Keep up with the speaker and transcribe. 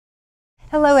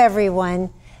Hello, everyone.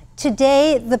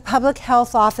 Today, the Public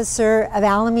Health Officer of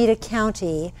Alameda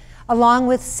County, along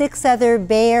with 6 other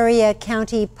Bay Area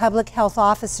County public health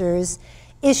officers,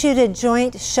 issued a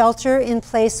joint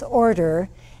shelter-in-place order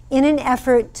in an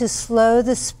effort to slow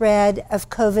the spread of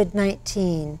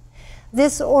COVID-19.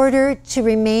 This order to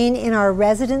remain in our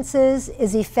residences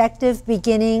is effective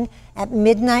beginning at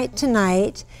midnight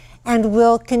tonight and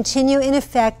will continue in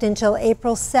effect until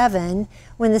April 7,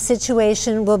 when the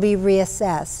situation will be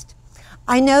reassessed.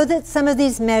 I know that some of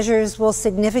these measures will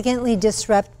significantly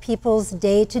disrupt people's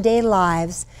day-to-day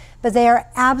lives, but they are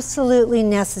absolutely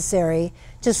necessary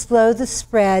to slow the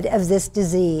spread of this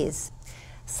disease.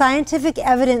 Scientific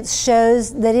evidence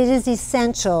shows that it is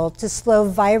essential to slow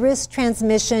virus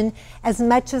transmission as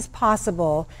much as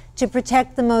possible to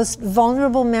protect the most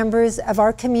vulnerable members of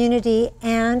our community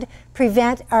and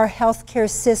prevent our healthcare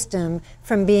system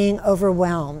from being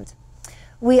overwhelmed.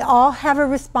 We all have a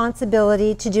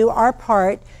responsibility to do our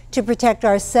part to protect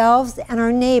ourselves and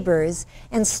our neighbors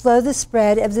and slow the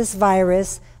spread of this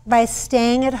virus by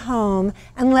staying at home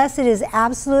unless it is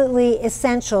absolutely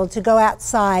essential to go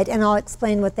outside, and I'll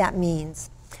explain what that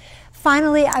means.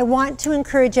 Finally, I want to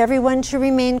encourage everyone to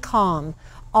remain calm.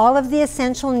 All of the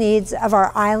essential needs of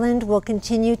our island will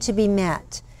continue to be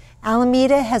met.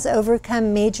 Alameda has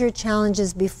overcome major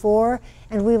challenges before,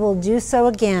 and we will do so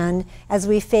again as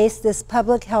we face this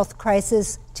public health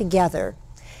crisis together.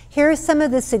 Here are some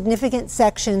of the significant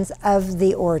sections of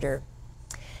the order.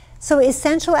 So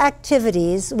essential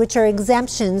activities, which are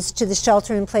exemptions to the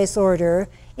shelter-in-place order,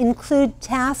 include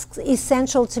tasks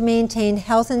essential to maintain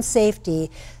health and safety,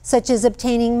 such as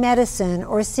obtaining medicine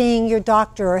or seeing your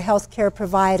doctor or healthcare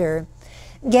provider,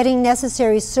 getting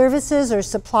necessary services or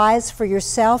supplies for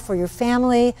yourself or your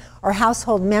family or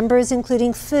household members,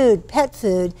 including food, pet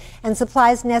food, and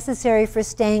supplies necessary for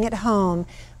staying at home.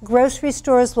 Grocery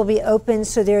stores will be open,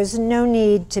 so there is no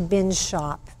need to binge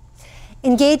shop.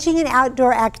 Engaging in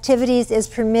outdoor activities is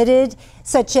permitted,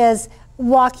 such as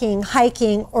walking,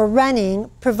 hiking, or running,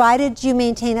 provided you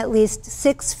maintain at least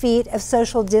 6 feet of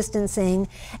social distancing.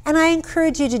 And I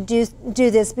encourage you to do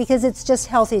this because it's just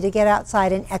healthy to get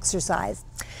outside and exercise.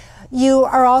 You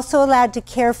are also allowed to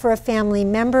care for a family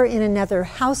member in another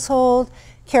household,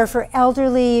 care for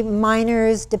elderly,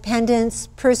 minors, dependents,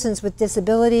 persons with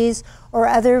disabilities, or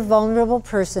other vulnerable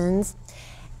persons.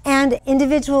 And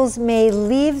individuals may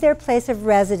leave their place of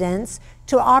residence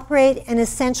to operate an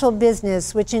essential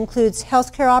business, which includes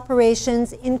healthcare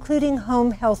operations, including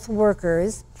home health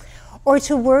workers, or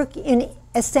to work in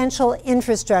essential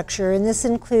infrastructure, and this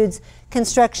includes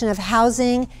construction of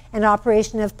housing and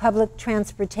operation of public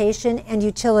transportation and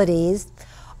utilities.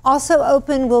 Also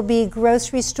open will be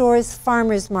grocery stores,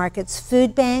 farmers markets,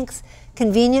 food banks,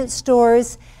 convenience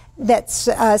stores that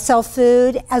sell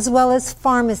food, as well as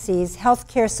pharmacies,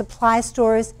 healthcare supply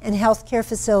stores, and healthcare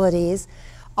facilities.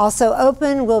 Also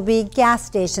open will be gas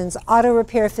stations, auto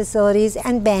repair facilities,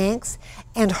 and banks,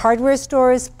 and hardware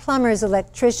stores, plumbers,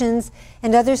 electricians,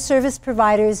 and other service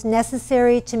providers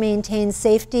necessary to maintain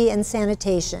safety and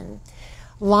sanitation.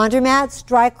 Laundromats,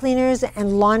 dry cleaners,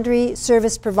 and laundry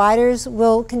service providers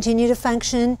will continue to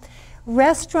function.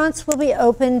 Restaurants will be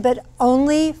open, but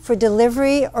only for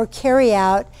delivery or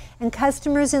carry-out, and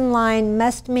customers in line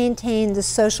must maintain the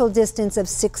social distance of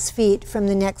 6 feet from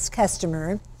the next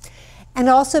customer. And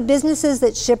also businesses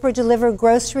that ship or deliver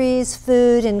groceries,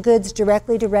 food, and goods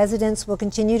directly to residents will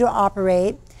continue to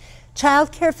operate.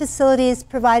 Child care facilities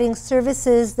providing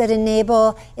services that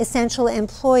enable essential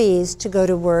employees to go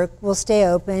to work will stay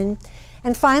open.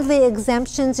 And finally,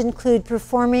 exemptions include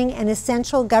performing an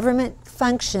essential government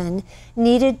function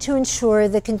needed to ensure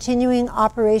the continuing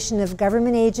operation of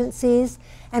government agencies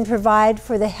and provide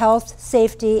for the health,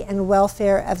 safety, and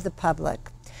welfare of the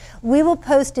public. We will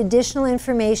post additional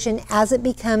information as it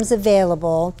becomes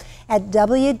available at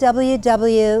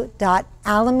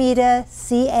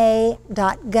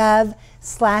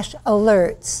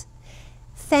www.alamedaca.gov/alerts.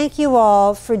 Thank you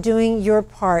all for doing your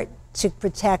part to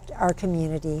protect our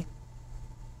community.